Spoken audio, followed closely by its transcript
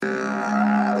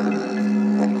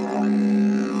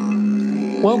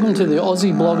Welcome to the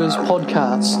Aussie Bloggers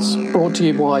podcasts, brought to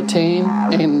you by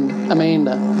Tan and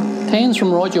Amanda. Tan's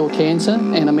from Write Your Cancer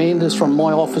and Amanda's from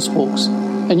My Office Books,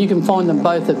 and you can find them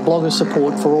both at Blogger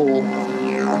Support for All.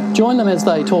 Join them as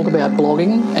they talk about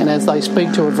blogging and as they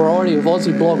speak to a variety of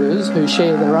Aussie bloggers who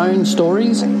share their own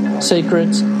stories,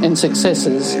 secrets and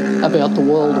successes about the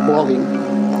world of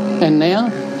blogging. And now,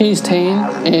 here's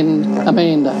Tan and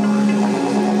Amanda.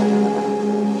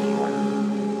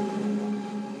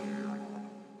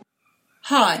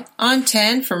 Hi, I'm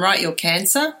Tan from Write Your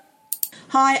Cancer.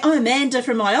 Hi, I'm Amanda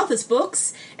from My Office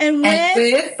Books, and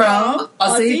we're from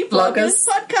Aussie Bloggers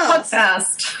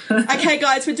Podcast. Okay,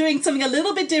 guys, we're doing something a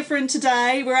little bit different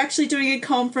today. We're actually doing a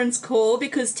conference call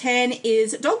because Tan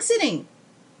is dog sitting.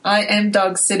 I am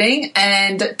dog sitting,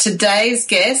 and today's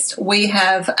guest, we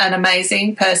have an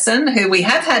amazing person who we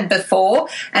have had before,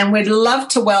 and we'd love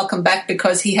to welcome back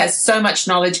because he has so much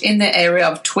knowledge in the area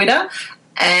of Twitter,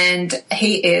 and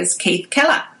he is Keith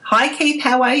Keller. Hi, Keith,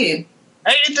 how are you?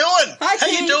 How you doing? Hi, How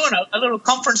you doing? A little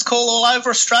conference call all over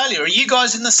Australia. Are you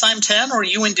guys in the same town or are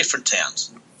you in different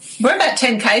towns? We're about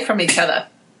 10K from each other.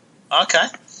 Okay.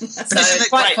 So Isn't it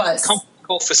quite great? close. Conference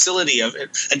call facility.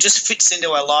 It just fits into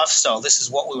our lifestyle. This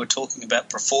is what we were talking about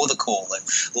before the call. That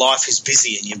life is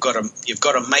busy and you've got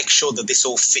to make sure that this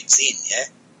all fits in.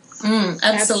 Yeah.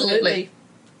 Absolutely.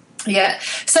 Yeah.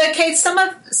 So, Keith, some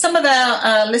of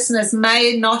our listeners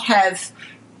may not have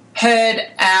heard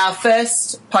our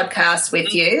first podcast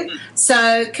with you.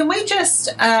 So can we just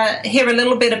hear a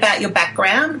little bit about your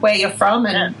background, where you're from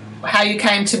and how you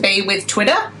came to be with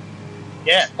Twitter?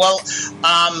 Yeah. Well,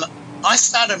 I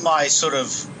started my sort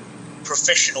of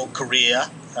professional career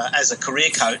as a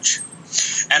career coach,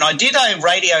 and I did a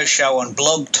radio show on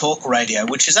Blog Talk Radio,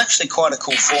 which is actually quite a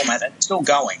cool format and it's still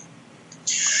going.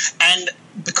 And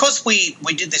because we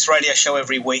did this radio show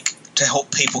every week to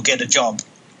help people get a job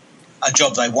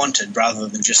they wanted rather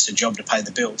than just a job to pay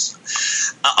the bills,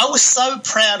 I was so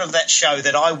proud of that show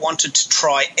that I wanted to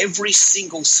try every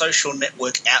single social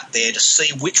network out there to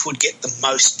see which would get the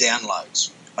most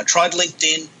downloads. I tried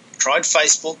LinkedIn, tried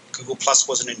Facebook, Google Plus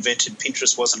wasn't invented,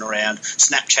 Pinterest wasn't around,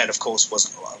 Snapchat, of course,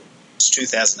 wasn't around. It was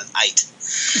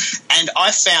 2008. And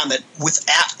I found that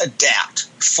without a doubt,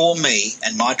 for me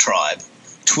and my tribe,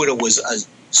 Twitter was a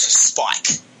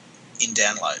spike in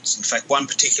downloads. In fact, one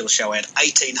particular show had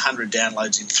 1,800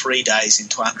 downloads in 3 days in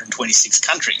 226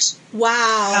 countries.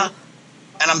 Wow.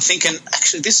 And I'm thinking,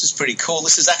 actually, this is pretty cool.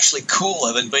 This is actually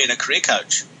cooler than being a career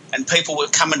coach. And people were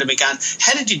coming to me going,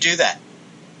 how did you do that?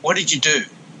 What did you do?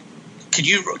 Could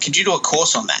you do a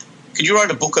course on that? Could you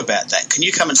write a book about that? Can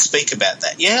you come and speak about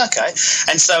that? Yeah, okay.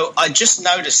 And so I just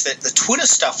noticed that the Twitter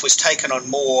stuff was taken on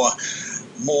more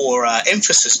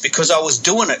emphasis because I was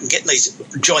doing it and getting these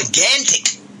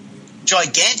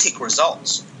gigantic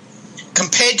results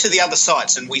compared to the other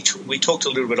sites. And we talked a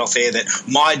little bit off air that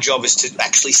my job is to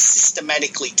actually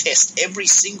systematically test every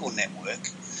single network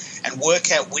and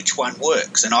work out which one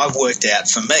works. And I've worked out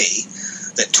for me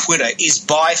that Twitter is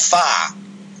by far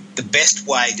the best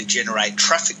way to generate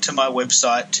traffic to my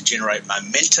website, to generate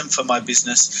momentum for my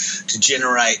business, to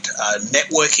generate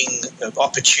networking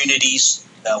opportunities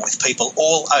with people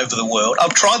all over the world.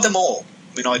 I've tried them all.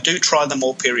 I mean, I do try them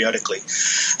all periodically.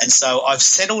 And so I've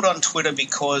settled on Twitter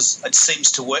because it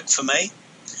seems to work for me.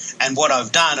 And what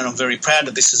I've done, and I'm very proud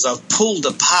of this, is I've pulled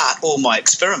apart all my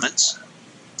experiments,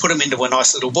 put them into a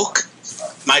nice little book,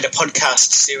 made a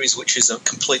podcast series which is a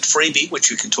complete freebie,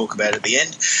 which we can talk about at the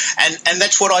end. And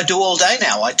that's what I do all day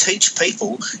now. I teach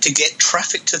people to get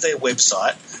traffic to their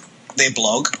website, their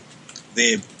blog,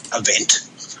 their event,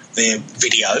 their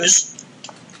videos,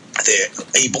 their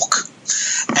ebook.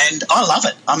 And I love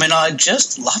it. I mean, I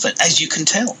just love it, as you can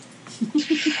tell.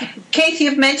 Keith,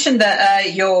 you've mentioned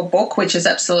your book, which is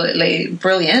absolutely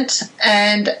brilliant.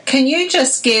 And can you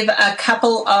just give a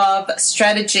couple of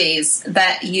strategies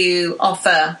that you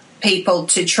offer people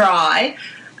to try?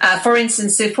 For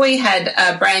instance, if we had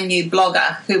a brand new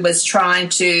blogger who was trying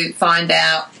to find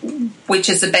out which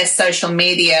is the best social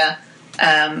media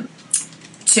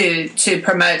to use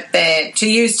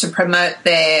to promote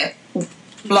their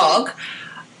blog,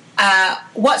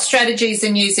 what strategies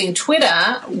in using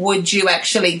Twitter would you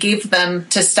actually give them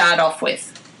to start off with?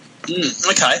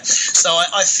 Okay. So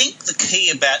I think the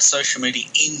key about social media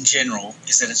in general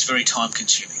is that it's very time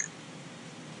consuming.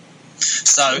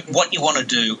 So what you want to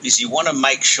do is you want to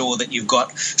make sure that you've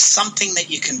got something that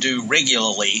you can do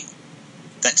regularly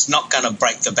that's not going to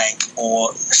break the bank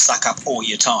or suck up all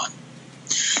your time.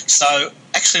 So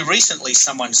actually recently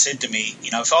someone said to me,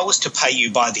 if I was to pay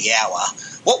you by the hour,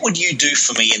 what would you do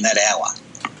for me in that hour?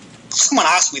 Someone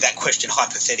asked me that question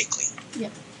hypothetically. Yeah.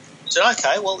 said,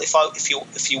 okay, well,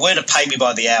 if you were to pay me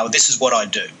by the hour, this is what I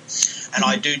do. And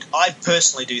I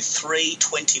personally do 3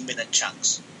 20-minute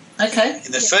chunks. Okay.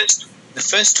 In the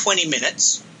first 20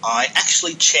 minutes, I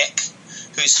actually check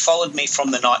who's followed me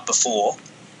from the night before,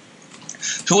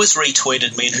 who has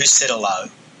retweeted me and who said hello.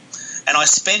 And I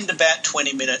spend about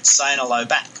 20 minutes saying hello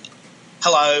back.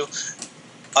 Hello.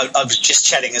 I was just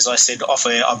chatting, as I said off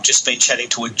air, I've just been chatting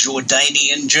to a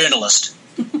Jordanian journalist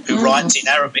who writes in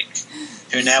Arabic,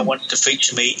 who now wants to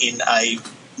feature me in a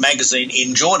magazine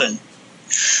in Jordan.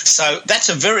 So that's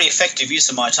a very effective use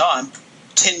of my time.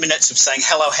 10 minutes of saying,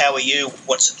 hello, how are you?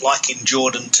 What's it like in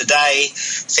Jordan today?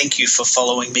 Thank you for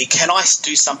following me. Can I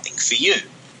do something for you?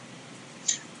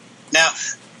 Now,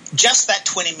 just that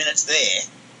 20 minutes there,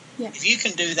 if you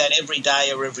can do that every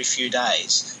day or every few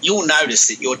days, you'll notice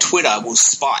that your Twitter will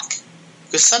spike.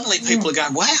 Because suddenly people are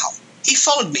going, wow, he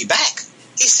followed me back.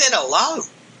 He said hello.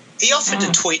 He offered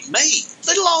to tweet me.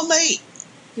 Little old me.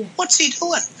 Yeah. What's he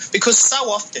doing? Because so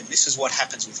often, this is what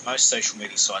happens with most social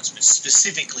media sites, but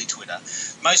specifically Twitter.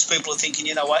 Most people are thinking,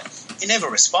 you know what, he never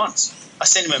responds. I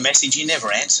send him a message, he never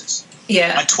answers.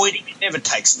 Yeah. I tweet him, he never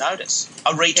takes notice.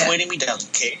 I retweet him, he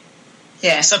doesn't care.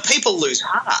 Yeah. So people lose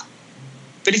heart.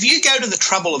 But if you go to the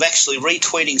trouble of actually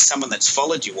retweeting someone that's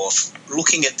followed you, or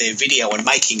looking at their video and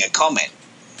making a comment,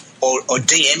 or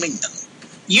DMing them,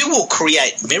 you will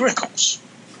create miracles.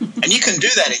 And you can do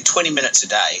that in 20 minutes a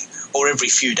day or every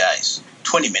few days.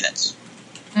 20 minutes.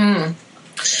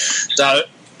 So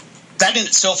that in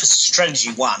itself is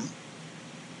strategy one.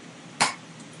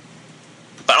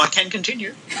 But I can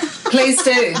continue. Please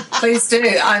do. Please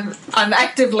do. I'm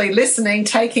actively listening,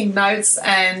 taking notes,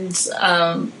 and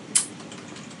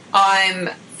I'm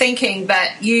thinking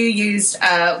that you used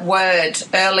a word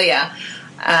earlier.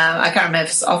 I can't remember if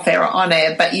it's off air or on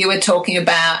air, but you were talking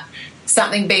about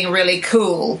something being really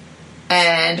cool,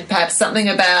 and perhaps something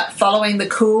about following the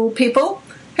cool people.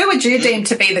 Who would you deem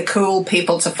to be the cool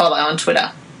people to follow on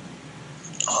Twitter?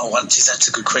 Oh, well, geez, that's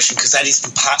a good question, because that is the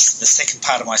second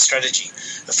part of my strategy.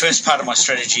 The first part of my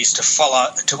strategy is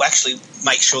to actually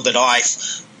make sure that I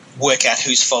work out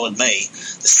who's followed me.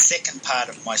 The second part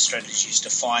of my strategy is to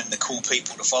find the cool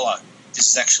people to follow. This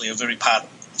is actually a very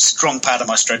strong part of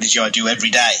my strategy I do every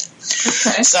day.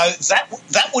 Okay. So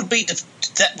that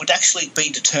would actually be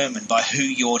determined by who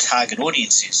your target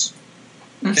audience is.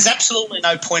 There's absolutely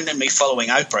no point in me following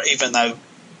Oprah, even though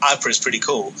Oprah is pretty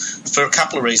cool, for a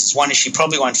couple of reasons. One is she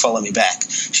probably won't follow me back.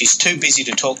 She's too busy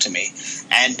to talk to me.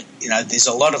 And, there's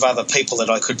a lot of other people that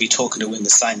I could be talking to in the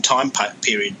same time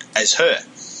period as her.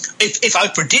 If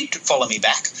Oprah did follow me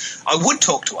back, I would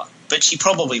talk to her, but she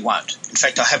probably won't. In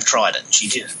fact, I have tried it, and she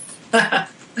didn't.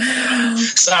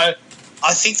 So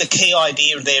I think the key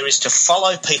idea there is to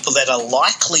follow people that are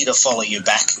likely to follow you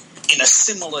back in a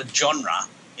similar genre,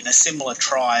 in a similar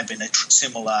tribe, in a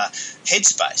similar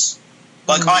headspace.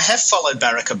 Like I have followed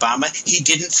Barack Obama. He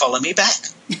didn't follow me back.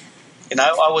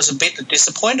 I was a bit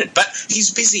disappointed, but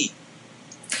he's busy.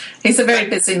 He's a very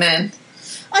busy man.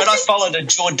 But I followed a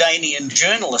Jordanian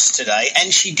journalist today,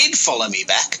 and she did follow me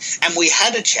back, and we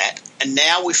had a chat, and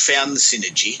now we've found the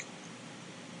synergy.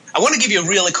 I want to give you a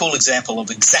really cool example of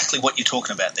exactly what you're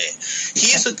talking about there.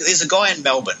 There's a guy in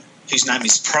Melbourne whose name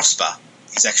is Prosper.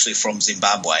 He's actually from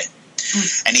Zimbabwe.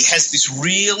 And he has this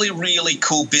really, really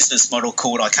cool business model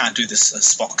called, I can't do this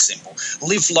Spock symbol,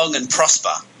 Live Long and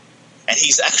Prosper. And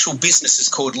his actual business is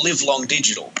called Live Long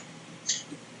Digital.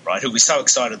 Right, who was so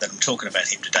excited that I'm talking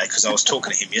about him today because I was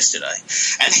talking to him yesterday.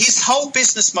 And his whole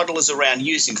business model is around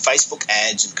using Facebook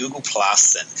ads and Google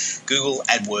Plus and Google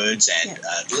AdWords and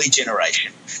lead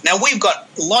generation. Now, we've got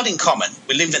a lot in common.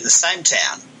 We lived in the same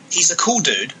town. He's a cool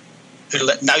dude who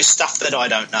knows stuff that I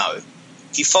don't know.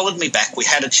 He followed me back. We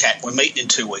had a chat. We're meeting in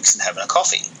 2 weeks and having a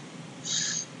coffee.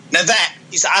 Now, that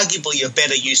is arguably a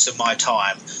better use of my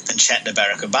time than chatting to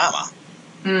Barack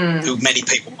Obama, who many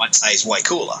people might say is way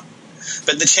cooler.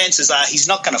 But the chances are he's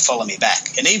not going to follow me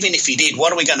back. And even if he did,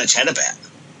 what are we going to chat about?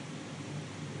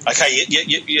 Okay,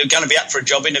 you're going to be up for a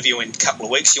job interview in a couple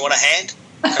of weeks. You want a hand?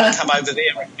 Can I come over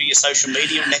there and do your social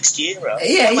media next year? Or what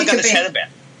am I going to chat about?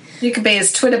 You could be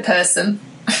his Twitter person.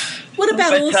 What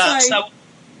about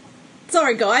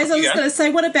sorry, guys, I was going to say,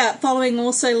 what about following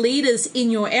also leaders in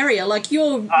your area? Like,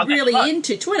 you're really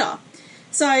into Twitter.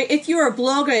 So if you're a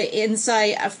blogger in,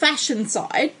 say, a fashion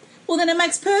side, well, then it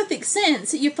makes perfect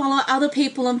sense that you follow other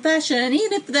people in fashion. And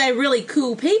even if they're really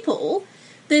cool people,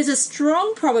 there's a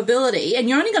strong probability, and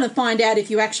you're only going to find out if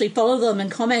you actually follow them and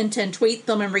comment and tweet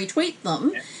them and retweet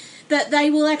them, that they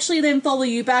will actually then follow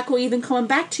you back or even comment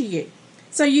back to you.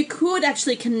 So you could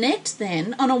actually connect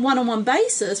then on a one-on-one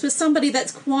basis with somebody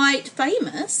that's quite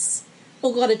famous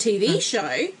or got a TV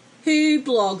show who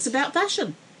blogs about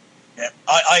fashion. Yeah,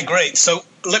 I agree. So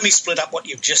let me split up what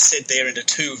you've just said there into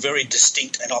two very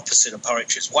distinct and opposite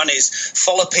approaches. One is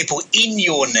follow people in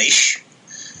your niche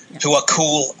who are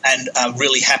cool and are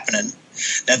really happening.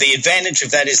 Now, the advantage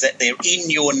of that is that they're in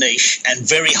your niche and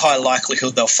very high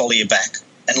likelihood they'll follow you back,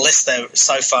 unless they're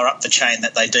so far up the chain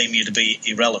that they deem you to be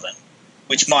irrelevant,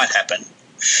 which might happen.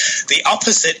 The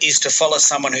opposite is to follow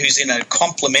someone who's in a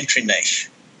complementary niche.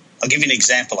 I'll give you an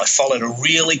example. I followed a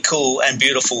really cool and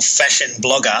beautiful fashion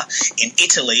blogger in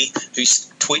Italy who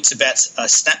tweets about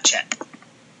Snapchat.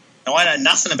 Now, I know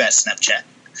nothing about Snapchat,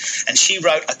 and she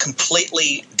wrote a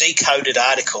completely decoded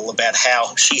article about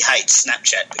how she hates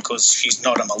Snapchat because she's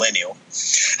not a millennial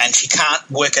and she can't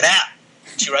work it out.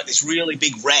 She wrote this really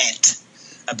big rant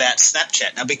about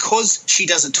Snapchat. Now, because she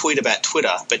doesn't tweet about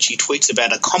Twitter, but she tweets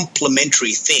about a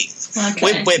complementary thing,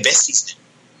 we're besties.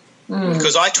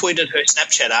 Because I tweeted her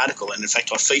Snapchat article, and in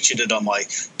fact I featured it on my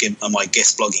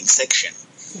guest blogging section,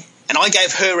 and I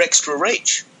gave her extra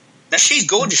reach. Now, she's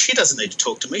gorgeous. She doesn't need to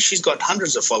talk to me. She's got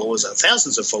hundreds of followers,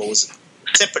 thousands of followers,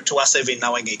 separate to us even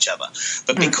knowing each other.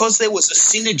 But because there was a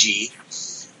synergy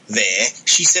there,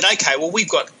 she said, okay, well, we've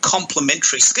got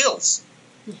complementary skills.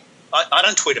 I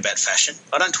don't tweet about fashion.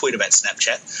 I don't tweet about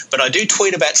Snapchat, but I do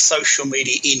tweet about social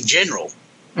media in general.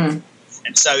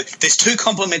 And so there's two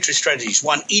complementary strategies.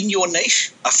 One, in your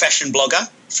niche, a fashion blogger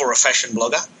for a fashion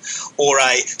blogger, or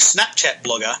a Snapchat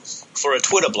blogger for a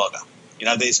Twitter blogger. You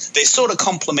know, they're sort of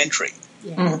complementary.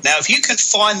 Now, if you can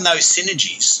find those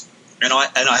synergies, and I,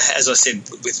 as I said,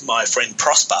 with my friend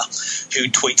Prosper, who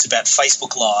tweets about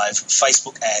Facebook Live,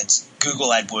 Facebook ads, Google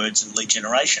AdWords, and lead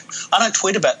generation, I don't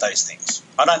tweet about those things.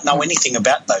 I don't know anything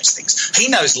about those things. He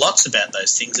knows lots about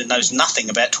those things and knows nothing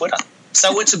about Twitter.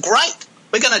 So it's great.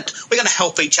 We're going to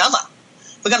help each other.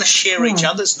 We're going to share each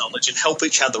other's knowledge and help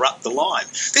each other up the line.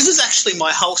 This is actually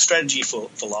my whole strategy for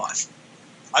life.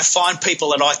 I find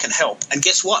people that I can help, and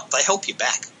guess what? They help you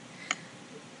back.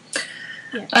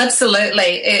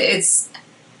 Absolutely. It's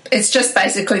just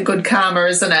basically good karma,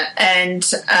 isn't it? And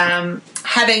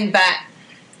having that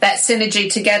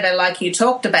synergy together, like you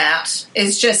talked about,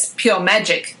 is just pure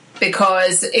magic,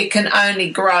 because it can only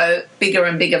grow bigger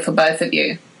and bigger for both of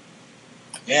you.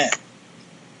 Yeah.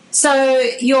 So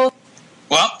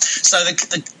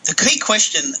the key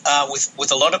question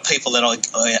with a lot of people that I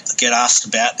get asked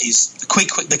about is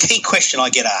the key question I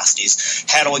get asked is,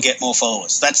 how do I get more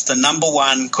followers? That's the number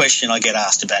one question I get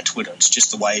asked about Twitter. It's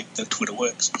just the way that Twitter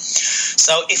works.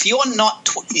 So if you're not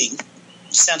tweeting,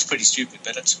 it sounds pretty stupid,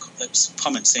 but it's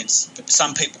common sense. But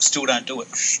some people still don't do it.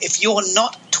 If you're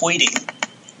not tweeting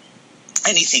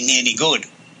anything any good,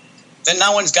 then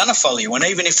no one's going to follow you. And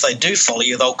even if they do follow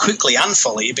you, they'll quickly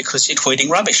unfollow you because you're tweeting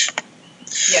rubbish.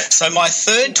 Yeah. So my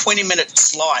third 20-minute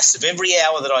slice of every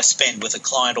hour that I spend with a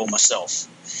client or myself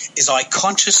is I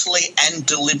consciously and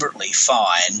deliberately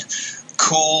find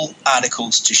cool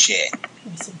articles to share,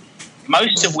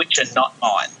 most of which are not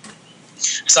mine.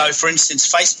 So, for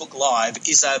instance, Facebook Live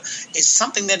is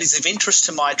something that is of interest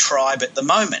to my tribe at the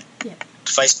moment. Yeah.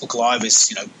 Facebook Live is,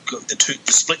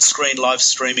 the split screen live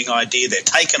streaming idea. They're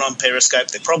taken on Periscope.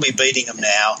 They're probably beating them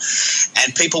now.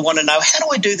 And people want to know, how do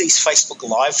I do these Facebook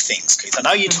Live things, Keith? I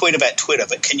know you tweet about Twitter,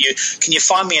 but can you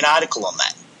find me an article on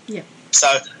that? Yeah. So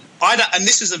and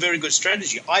this is a very good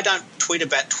strategy. I don't tweet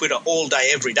about Twitter all day,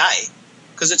 every day,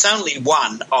 because it's only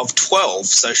one of 12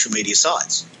 social media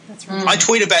sites. That's right. I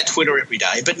tweet about Twitter every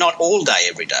day, but not all day,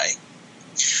 every day.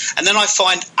 And then I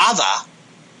find other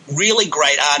really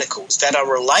great articles that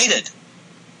are related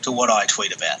to what I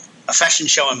tweet about. A fashion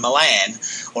show in Milan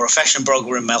or a fashion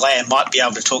blogger in Milan might be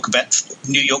able to talk about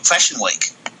New York Fashion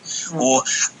Week. Or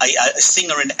a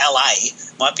singer in LA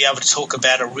might be able to talk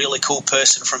about a really cool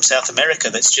person from South America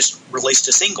that's just released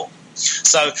a single.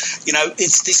 So,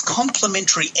 it's this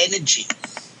complementary energy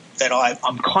that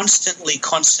I'm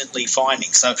constantly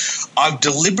finding. So I've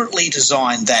deliberately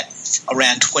designed that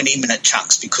around 20-minute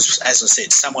chunks because, as I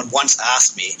said, someone once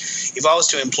asked me, if I was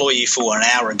to employ you for an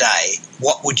hour a day,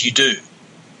 what would you do?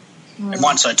 And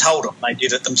once I told them, they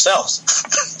did it themselves.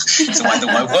 It's the way the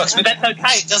world works. But that's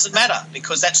okay. It doesn't matter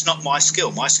because that's not my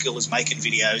skill. My skill is making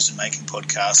videos and making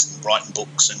podcasts and writing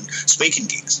books and speaking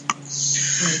gigs.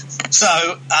 So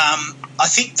I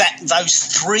think that those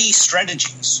three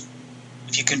strategies,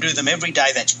 if you can do them every day,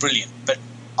 that's brilliant. But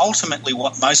ultimately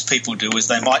what most people do is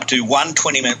they might do one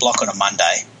 20-minute block on a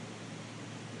Monday,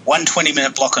 one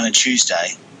 20-minute block on a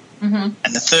Tuesday, and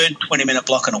the third 20-minute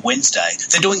block on a Wednesday.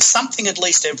 They're doing something at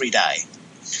least every day.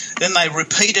 Then they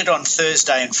repeat it on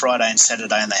Thursday and Friday and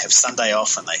Saturday, and they have Sunday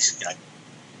off, and they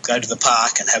go to the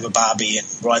park and have a barbie and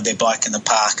ride their bike in the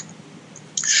park.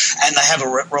 and they have a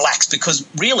relax, because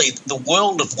really the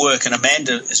world of work, and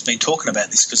Amanda has been talking about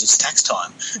this because it's tax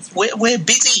time, we're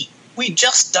busy. We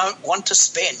just don't want to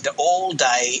spend all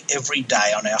day, every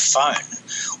day on our phone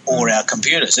or our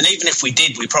computers. And even if we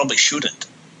did, we probably shouldn't.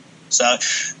 So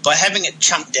by having it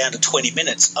chunked down to 20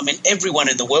 minutes, I mean, everyone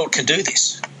in the world can do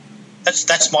this.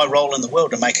 That's my role in the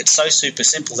world, to make it so super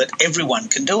simple that everyone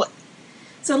can do it.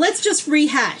 So let's just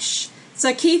rehash.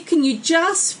 So Keith, can you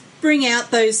just bring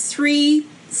out those 3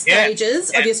 stages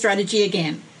of your strategy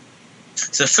again?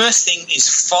 So the first thing is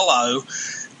follow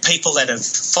people that have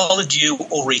followed you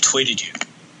or retweeted you.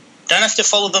 Don't have to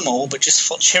follow them all, but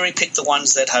just cherry pick the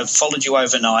ones that have followed you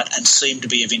overnight and seem to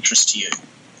be of interest to you.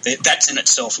 That's in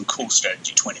itself a cool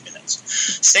strategy, 20 minutes.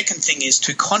 Second thing is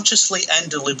to consciously and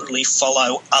deliberately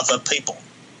follow other people.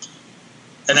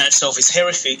 That in itself is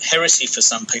heresy for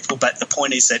some people, but the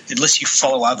point is that unless you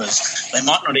follow others, they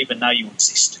might not even know you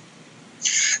exist.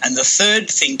 And the third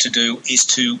thing to do is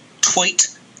to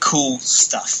tweet cool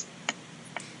stuff.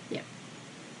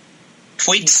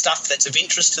 Tweet stuff that's of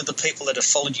interest to the people that have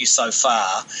followed you so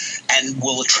far and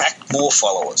will attract more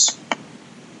followers.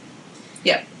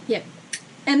 Yep.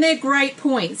 And they're great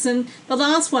points. And the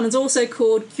last one is also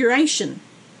called curation,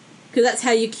 because that's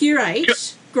how you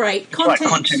curate great content. Right,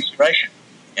 content curation.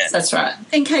 Yeah. That's right.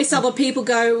 In case other people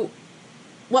go,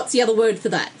 what's the other word for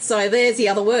that? So there's the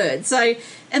other word. So,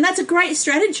 and that's a great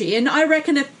strategy. And I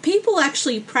reckon if people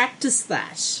actually practice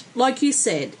that, like you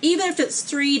said, even if it's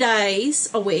 3 days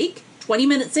a week, 20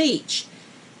 minutes each,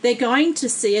 they're going to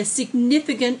see a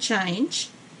significant change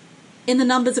in the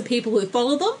numbers of people who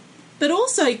follow them, but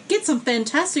also get some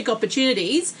fantastic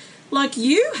opportunities like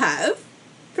you have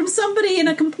from somebody in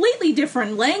a completely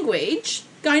different language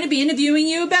going to be interviewing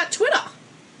you about Twitter.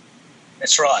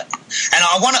 That's right. And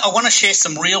I want to share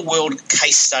some real world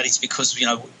case studies, because, you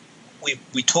know,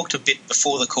 we talked a bit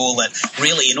before the call that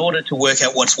really in order to work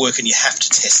out what's working, you have to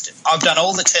test it. I've done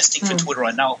all the testing for Twitter.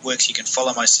 I know it works. You can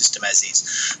follow my system as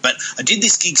is. But I did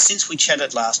this gig since we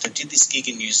chatted last. I did this gig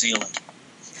in New Zealand.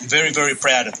 I'm very, very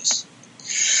proud of this.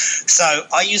 So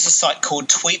I use a site called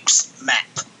Tweeps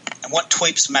Map. And what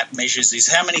Tweeps Map measures is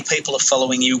how many people are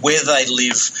following you, where they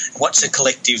live, what's the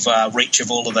collective reach of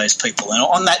all of those people. And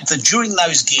on that, during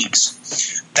those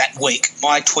gigs that week,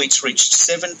 my tweets reached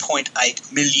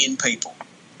 7.8 million people.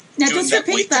 Now, just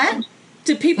repeat that.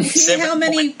 Do people hear how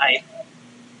many? 7.8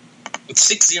 with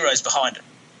 6 zeros behind it.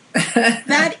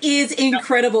 That is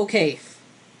incredible, Keith.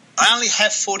 I only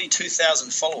have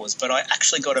 42,000 followers, but I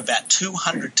actually got about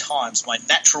 200 times my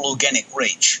natural organic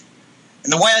reach.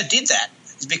 And the way I did that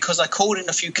is because I called in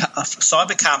a few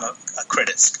Cyber Karma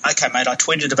credits. Okay, mate, I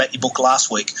tweeted about your book last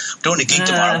week. I'm doing a gig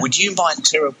tomorrow. Would you mind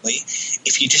terribly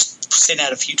if you just sent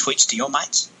out a few tweets to your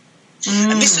mates?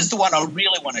 And this is the one I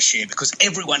really want to share, because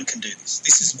everyone can do this.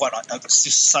 This is it's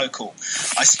just so cool.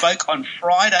 I spoke on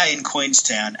Friday in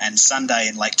Queenstown and Sunday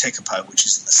in Lake Tekapo, which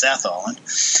is in the South Island.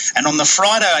 And on the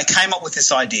Friday, I came up with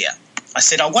this idea. I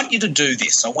said, I want you to do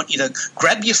this. I want you to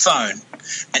grab your phone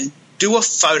and do a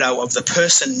photo of the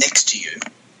person next to you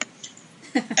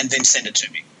and then send it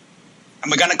to me.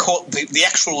 And we're going to call the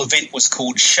actual event was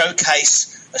called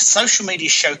Social Media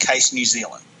Showcase New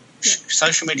Zealand,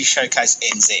 Social Media Showcase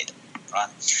NZ. Right.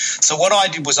 So what I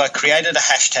did was I created a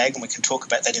hashtag, and we can talk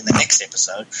about that in the next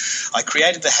episode. I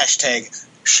created the hashtag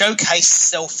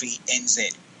Showcase Selfie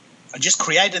NZ. I just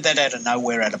created that out of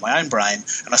nowhere, out of my own brain,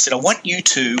 and I said, I want you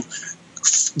to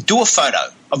do a photo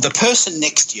of the person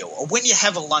next to you, or when you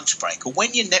have a lunch break, or when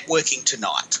you're networking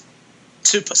tonight.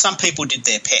 Some people did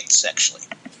their pets, actually.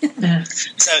 So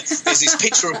there's this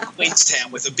picture of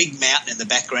Queenstown with a big mountain in the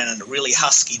background and a really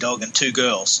husky dog and 2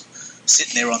 girls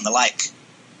sitting there on the lake.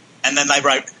 And then they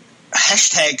wrote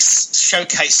hashtag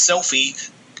Showcase Selfie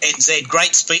NZ.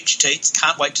 Great speech, Teets.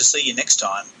 Can't wait to see you next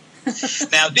time.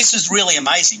 Now, this is really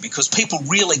amazing because people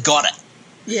really got it.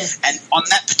 Yeah. And on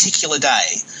that particular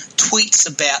day, tweets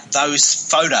about those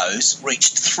photos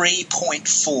reached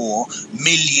 3.4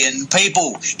 million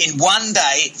people in one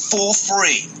day for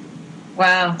free.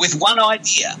 Wow. With one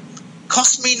idea.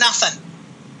 Cost me nothing.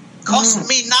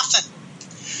 Me nothing.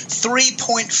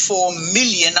 3.4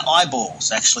 million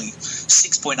eyeballs, actually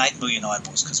 6.8 million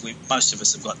eyeballs, because most of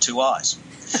us have got 2 eyes.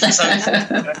 So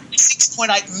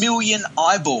 6.8 million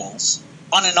eyeballs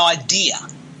on an idea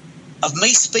of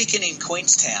me speaking in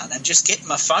Queenstown and just getting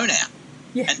my phone out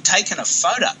and taking a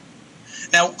photo.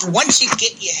 Now, once you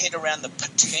get your head around the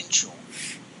potential,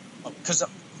 because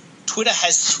Twitter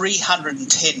has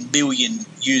 310 billion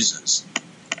users.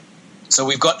 So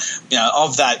we've got,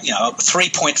 of that,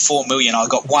 3.4 million, I've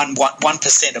got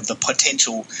 1% of the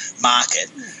potential market.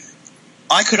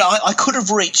 I could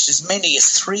have reached as many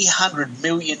as 300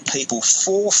 million people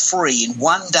for free in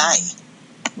one day.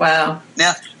 Wow.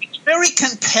 Now, it's very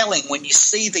compelling when you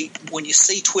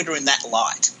see Twitter in that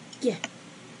light. Yeah.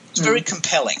 It's very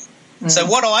compelling. So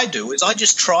what I do is I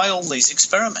just try all these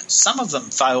experiments. Some of them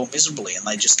fail miserably and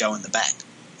they just go in the back.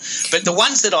 But the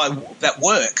ones that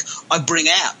work, I bring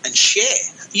out and share.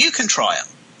 You can try them.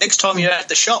 Next time you're at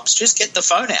the shops, just get the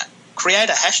phone out. Create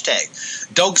a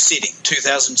hashtag, dog sitting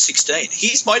 2016.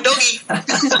 Here's my doggy.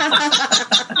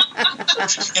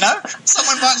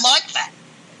 Someone might like that.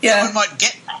 Yeah. Someone might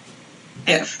get that.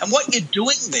 Yeah. And what you're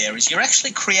doing there is you're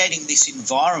actually creating this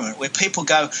environment where people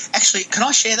go, actually, can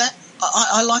I share that?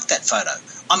 I like that photo.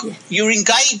 You're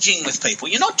engaging with people.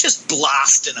 You're not just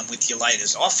blasting them with your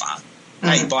latest offer.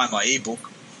 Hey, buy my ebook.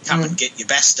 Come and get your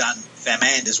BAS done for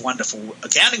Amanda's wonderful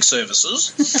accounting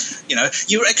services.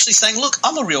 You're actually saying, look,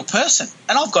 I'm a real person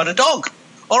and I've got a dog,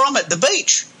 or I'm at the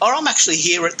beach, or I'm actually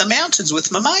here at the mountains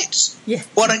with my mates. Yeah.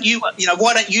 Why don't you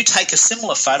take a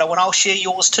similar photo and I'll share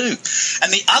yours too?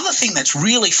 And the other thing that's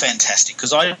really fantastic,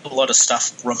 because I do a lot of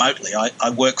stuff remotely. I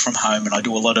work from home and I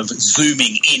do a lot of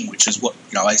Zooming in, which is what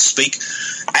I speak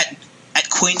at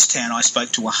Queenstown. I spoke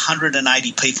to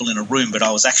 180 people in a room, but I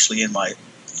was actually in my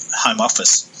home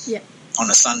office on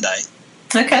a Sunday.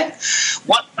 Okay.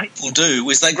 What people do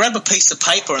is they grab a piece of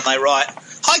paper and they write,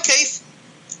 "Hi, Keith,"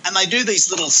 and they do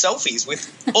these little selfies with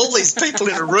all these people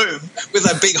in a room with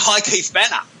a big "Hi, Keith"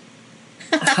 banner.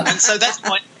 And so that's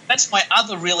my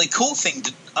other really cool thing,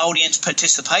 to audience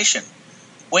participation.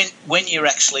 When you're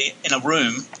actually in a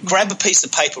room, grab a piece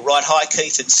of paper, write "Hi,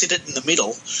 Keith," and sit it in the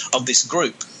middle of this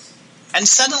group. And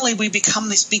suddenly we become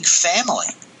this big family.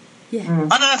 Yeah.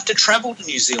 I don't have to travel to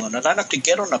New Zealand. I don't have to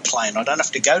get on a plane. I don't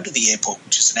have to go to the airport,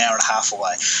 which is an hour and a half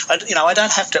away. I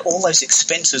don't have to all those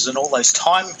expenses and all those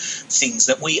time things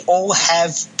that we all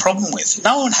have problem with.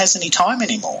 No one has any time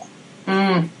anymore.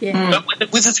 But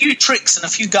with a few tricks and a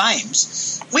few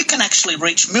games, we can actually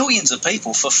reach millions of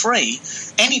people for free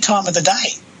any time of the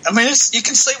day. I mean, you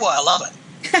can see why I love it.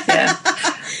 Yeah,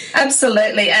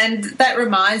 absolutely. And that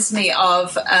reminds me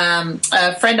of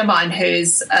a friend of mine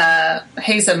who's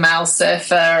he's a male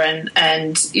surfer and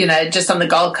just on the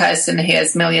Gold Coast, and he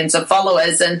has millions of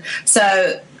followers. And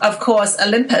so, of course,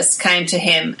 Olympus came to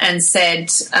him and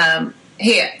said,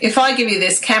 here, if I give you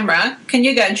this camera, can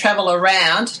you go and travel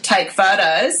around, take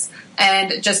photos,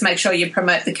 and just make sure you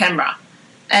promote the camera?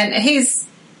 And he's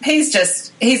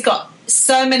got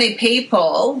so many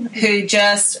people who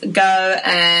just go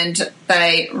and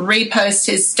they repost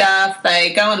his stuff,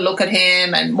 they go and look at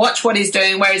him and watch what he's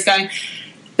doing, where he's going.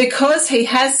 Because he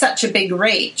has such a big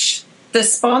reach, the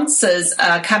sponsors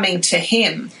are coming to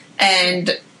him,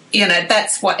 and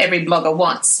that's what every blogger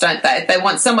wants, don't they? They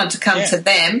want someone to come to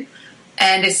them.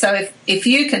 And so if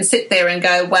you can sit there and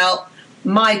go, well,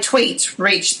 my tweet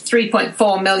reached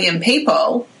 3.4 million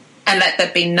people, and let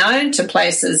that be known to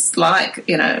places like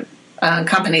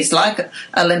companies like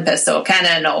Olympus or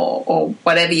Canon or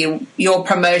whatever your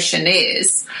promotion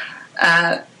is,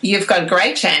 you've got a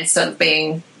great chance of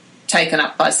being taken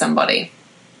up by somebody.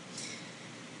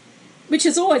 Which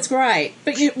is always great.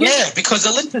 But because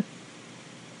Olympus...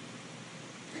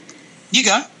 You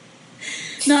go.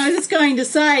 No, I was just going to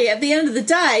say, at the end of the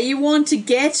day, you want to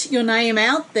get your name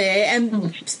out there,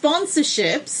 and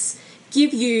sponsorships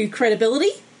give you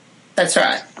credibility. That's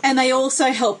right. And they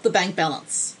also help the bank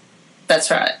balance.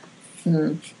 That's right.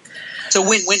 It's a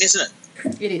win-win, isn't it?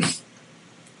 It is.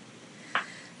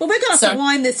 Well, we're going to have to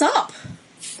wind this up.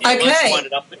 Okay. Let's wind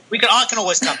it up. I can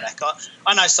always come back.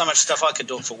 I know so much stuff I could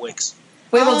do it for weeks.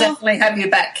 We will definitely have you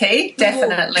back, Keith.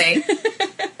 Definitely.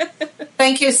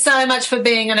 Thank you so much for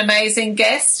being an amazing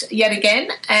guest yet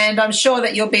again, and I'm sure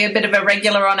that you'll be a bit of a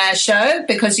regular on our show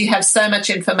because you have so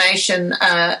much information,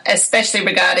 especially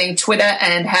regarding Twitter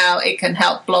and how it can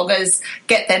help bloggers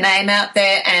get their name out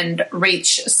there and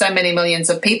reach so many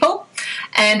millions of people.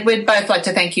 And we'd both like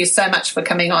to thank you so much for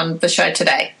coming on the show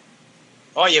today.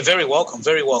 Oh, you're very welcome,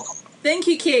 very welcome. Thank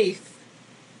you, Keith.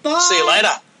 Bye. See you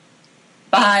later.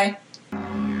 Bye.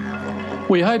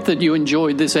 We hope that you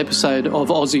enjoyed this episode of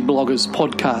Aussie Bloggers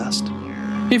Podcast.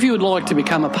 If you would like to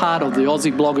become a part of the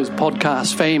Aussie Bloggers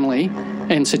Podcast family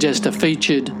and suggest a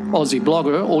featured Aussie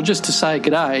blogger or just to say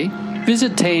g'day,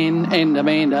 visit Tan and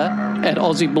Amanda at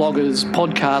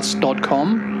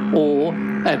aussiebloggers.podcast.com or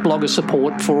at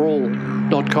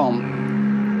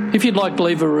bloggersupportforall.com. If you'd like to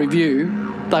leave a review,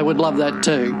 they would love that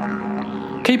too.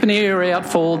 Keep an ear out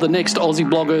for the next Aussie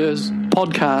Bloggers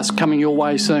Podcast coming your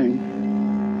way soon.